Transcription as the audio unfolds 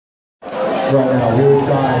right now. We would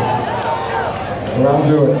die. But I'll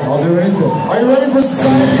do it. I'll do anything. Are you ready for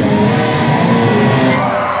society?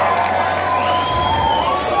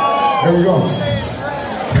 Here we go.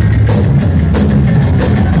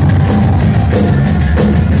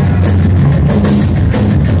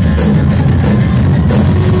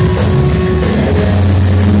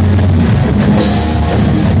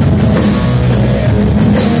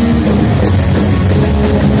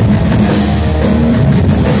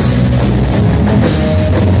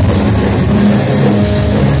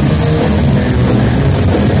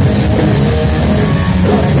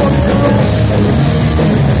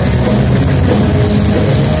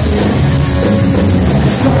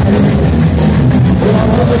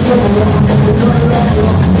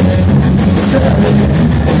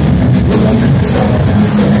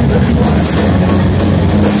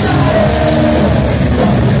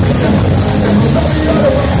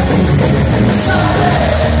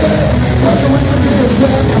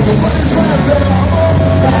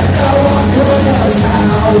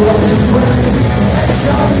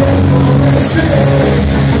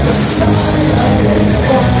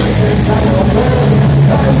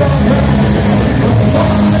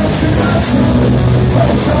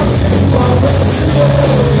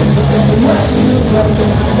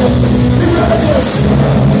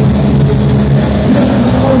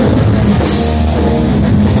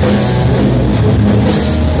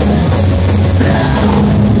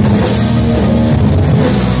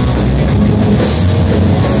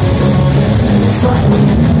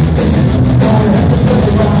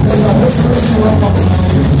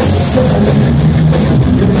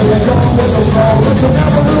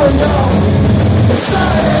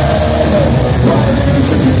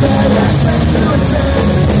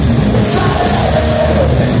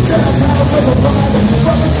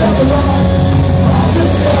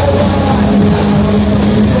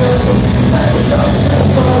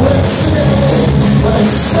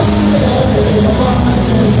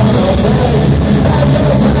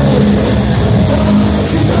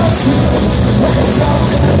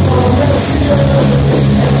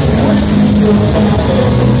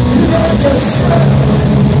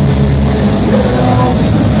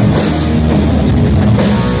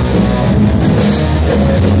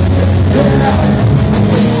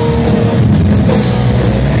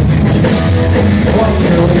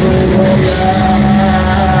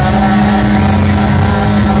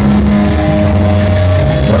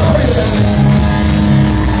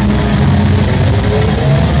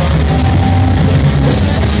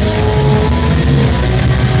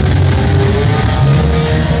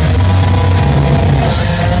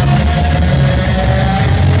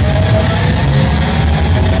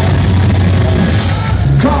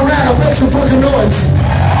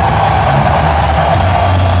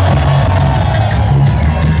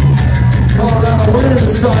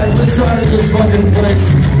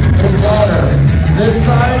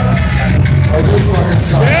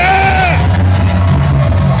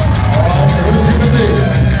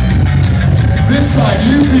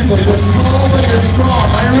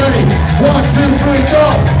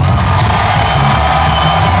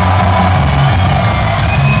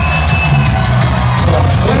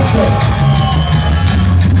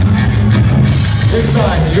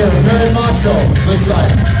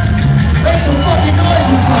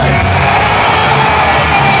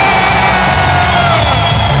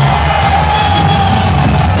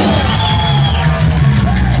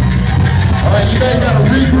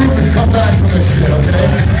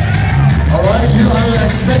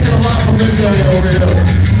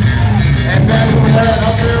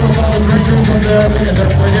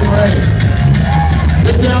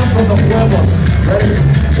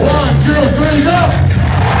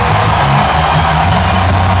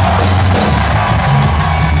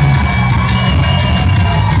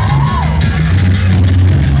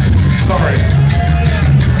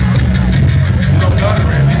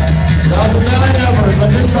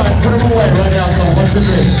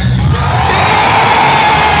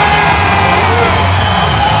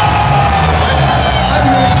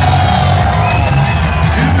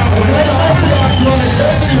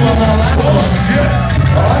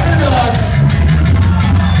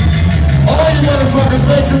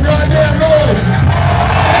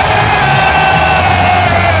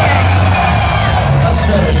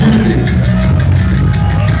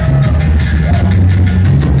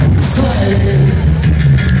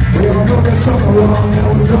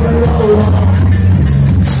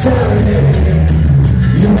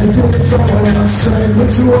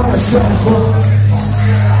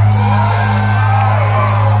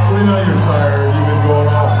 We know you're tired. You've been going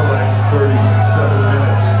off for like 37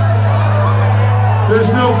 minutes. There's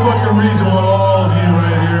no fucking reason why all of you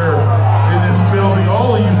right here in this building,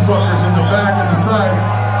 all of you fuckers in the back and the sides,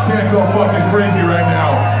 can't go fucking crazy right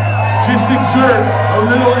now. Just exert a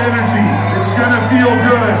little energy. It's gonna feel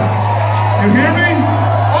good. You hear me?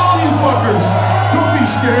 All you fuckers, don't be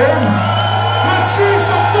scared.